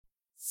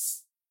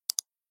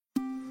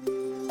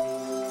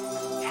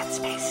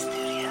Headspace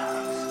Studios.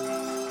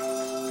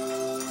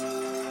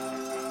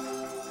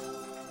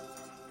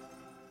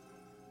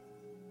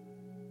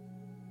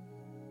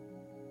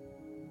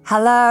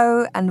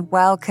 Hello and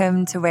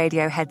welcome to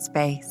Radio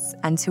Headspace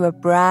and to a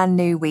brand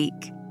new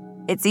week.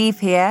 It's Eve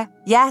here.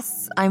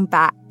 Yes, I'm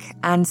back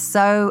and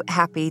so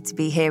happy to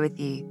be here with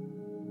you.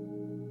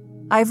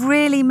 I've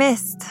really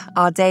missed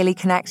our daily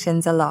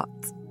connections a lot.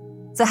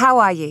 So how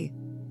are you?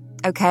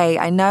 Okay,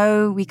 I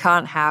know we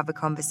can't have a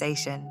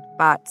conversation,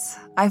 but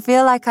I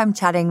feel like I'm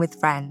chatting with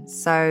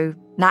friends, so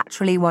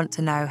naturally want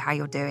to know how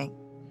you're doing.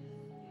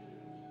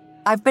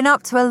 I've been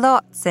up to a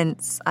lot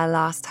since I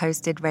last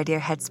hosted Radio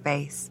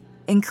Headspace,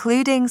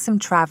 including some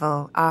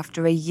travel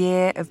after a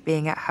year of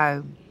being at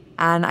home,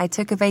 and I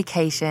took a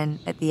vacation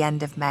at the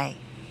end of May.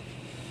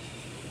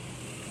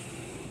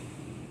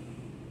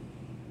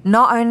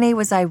 Not only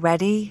was I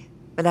ready,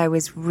 but I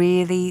was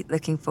really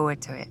looking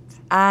forward to it.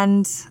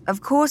 And, of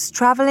course,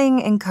 traveling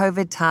in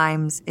COVID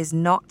times is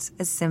not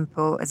as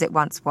simple as it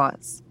once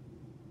was.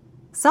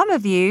 Some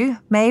of you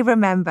may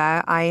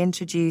remember I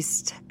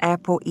introduced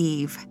Airport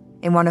Eve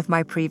in one of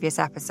my previous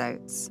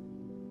episodes.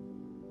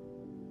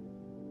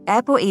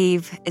 Airport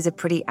Eve is a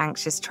pretty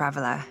anxious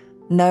traveller,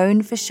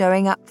 known for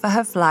showing up for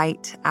her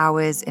flight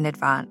hours in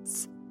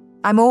advance.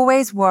 I'm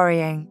always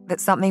worrying that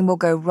something will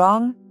go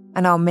wrong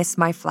and I'll miss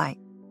my flight.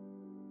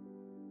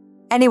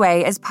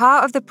 Anyway, as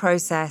part of the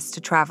process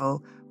to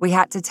travel, we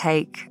had to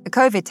take a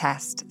COVID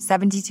test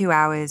 72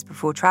 hours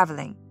before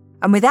travelling.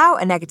 And without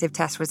a negative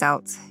test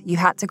result, you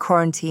had to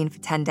quarantine for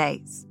 10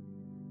 days.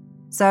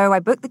 So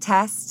I booked the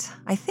test,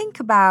 I think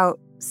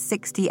about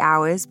 60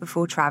 hours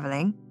before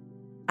travelling.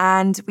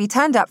 And we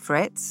turned up for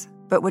it,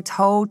 but were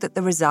told that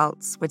the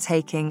results were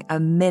taking a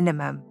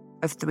minimum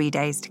of 3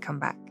 days to come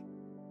back.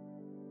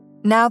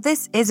 Now,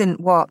 this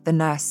isn't what the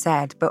nurse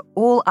said, but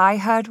all I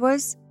heard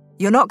was,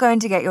 "You're not going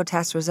to get your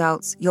test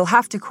results, you'll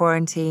have to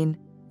quarantine,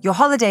 your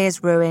holiday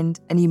is ruined,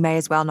 and you may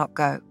as well not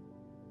go."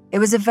 It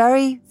was a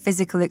very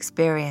physical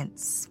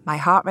experience. My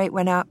heart rate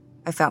went up,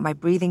 I felt my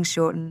breathing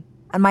shorten,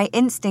 and my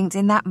instinct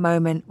in that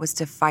moment was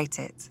to fight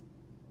it.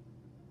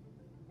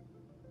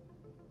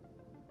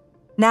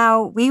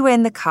 Now, we were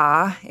in the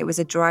car, it was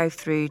a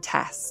drive-through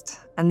test,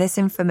 and this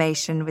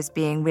information was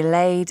being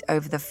relayed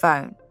over the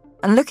phone.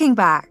 And looking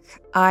back,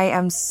 I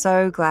am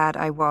so glad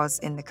I was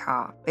in the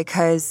car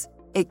because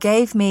it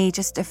gave me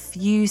just a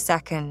few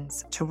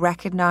seconds to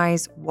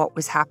recognize what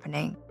was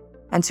happening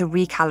and to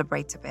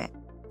recalibrate a bit,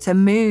 to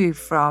move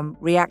from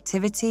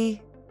reactivity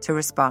to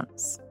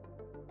response.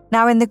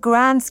 Now, in the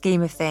grand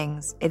scheme of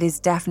things, it is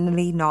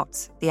definitely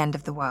not the end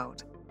of the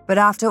world. But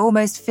after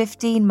almost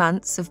 15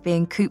 months of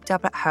being cooped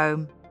up at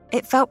home,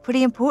 it felt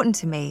pretty important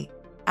to me.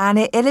 And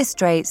it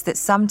illustrates that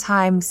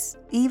sometimes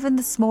even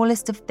the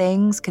smallest of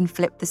things can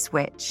flip the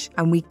switch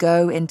and we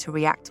go into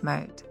react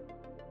mode.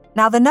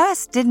 Now, the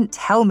nurse didn't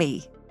tell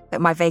me that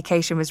my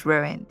vacation was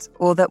ruined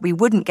or that we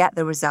wouldn't get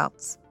the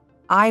results.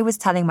 I was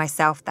telling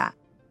myself that.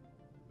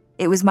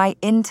 It was my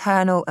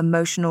internal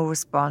emotional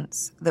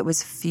response that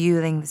was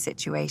fueling the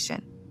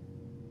situation.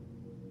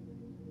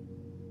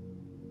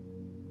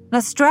 Now,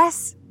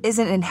 stress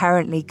isn't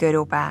inherently good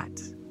or bad.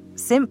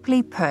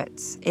 Simply put,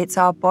 it's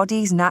our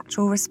body's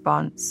natural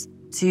response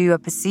to a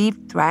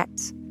perceived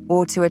threat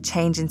or to a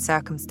change in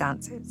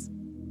circumstances.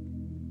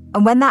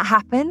 And when that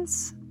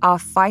happens, our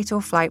fight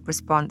or flight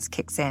response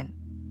kicks in.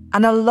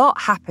 And a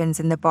lot happens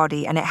in the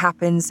body, and it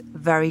happens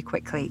very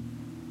quickly.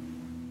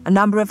 A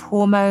number of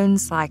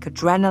hormones like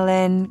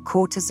adrenaline,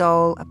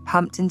 cortisol are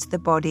pumped into the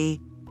body,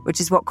 which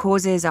is what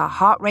causes our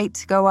heart rate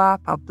to go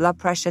up, our blood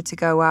pressure to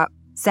go up,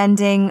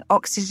 sending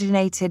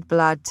oxygenated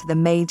blood to the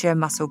major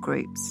muscle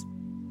groups.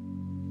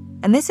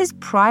 And this is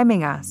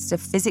priming us to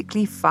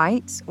physically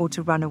fight or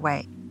to run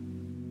away.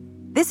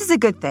 This is a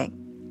good thing.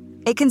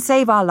 It can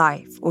save our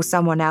life or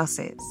someone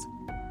else's.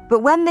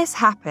 But when this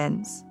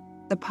happens,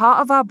 the part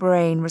of our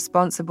brain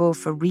responsible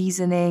for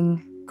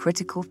reasoning,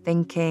 critical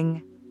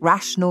thinking,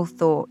 rational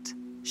thought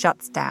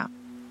shuts down.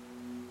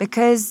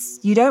 Because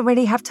you don't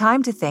really have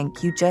time to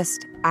think, you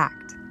just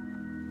act.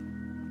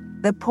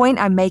 The point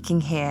I'm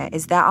making here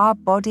is that our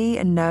body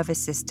and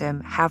nervous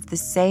system have the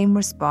same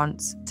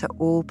response to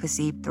all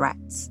perceived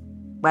threats,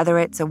 whether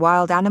it's a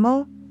wild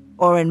animal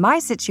or, in my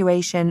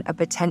situation, a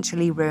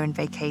potentially ruined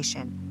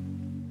vacation.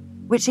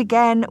 Which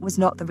again was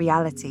not the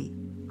reality.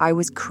 I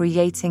was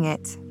creating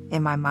it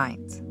in my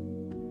mind.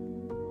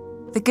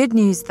 The good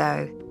news,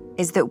 though,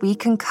 is that we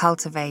can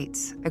cultivate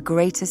a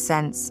greater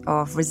sense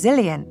of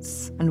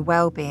resilience and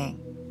well-being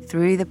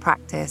through the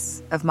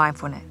practice of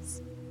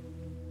mindfulness.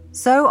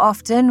 So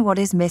often what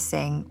is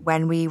missing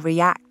when we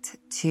react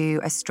to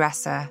a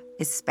stressor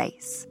is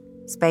space.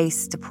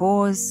 Space to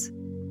pause,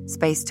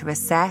 space to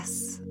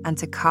assess, and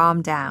to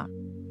calm down.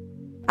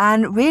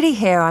 And really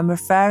here I'm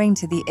referring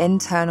to the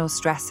internal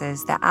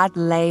stressors that add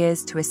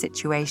layers to a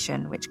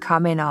situation which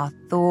come in our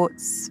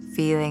thoughts,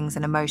 feelings,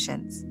 and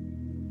emotions.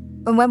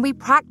 And when we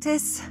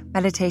practice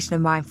meditation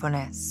and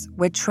mindfulness,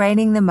 we're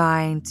training the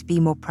mind to be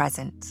more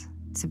present,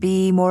 to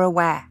be more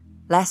aware,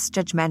 less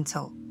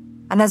judgmental.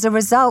 And as a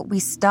result, we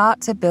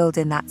start to build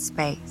in that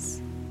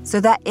space so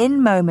that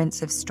in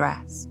moments of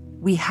stress,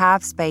 we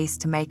have space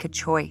to make a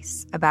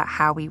choice about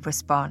how we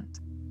respond.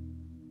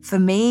 For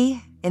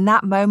me, in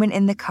that moment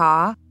in the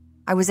car,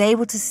 I was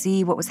able to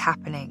see what was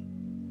happening.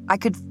 I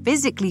could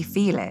physically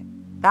feel it.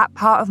 That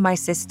part of my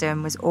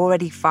system was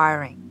already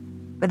firing.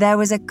 But there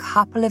was a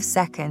couple of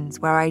seconds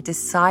where I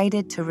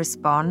decided to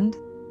respond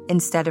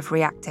instead of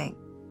reacting.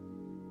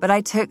 But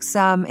I took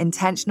some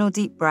intentional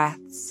deep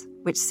breaths,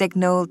 which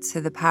signaled to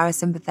the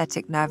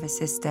parasympathetic nervous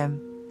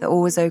system that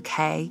all was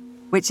okay,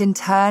 which in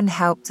turn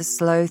helped to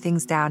slow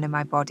things down in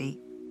my body.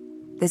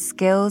 The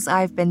skills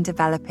I've been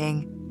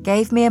developing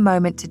gave me a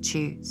moment to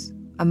choose,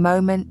 a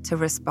moment to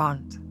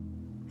respond.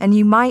 And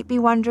you might be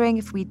wondering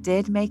if we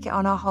did make it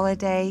on our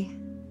holiday.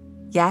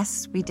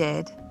 Yes, we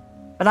did.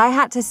 But I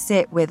had to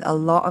sit with a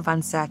lot of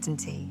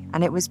uncertainty,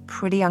 and it was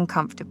pretty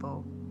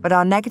uncomfortable. But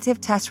our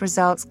negative test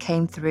results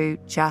came through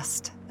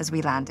just as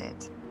we landed.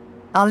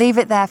 I'll leave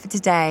it there for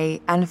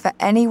today, and for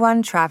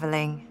anyone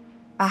traveling,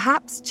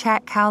 perhaps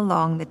check how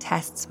long the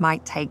tests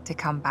might take to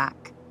come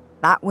back.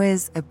 That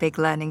was a big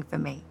learning for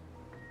me.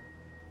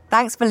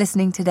 Thanks for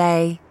listening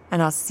today,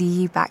 and I'll see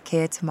you back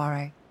here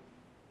tomorrow.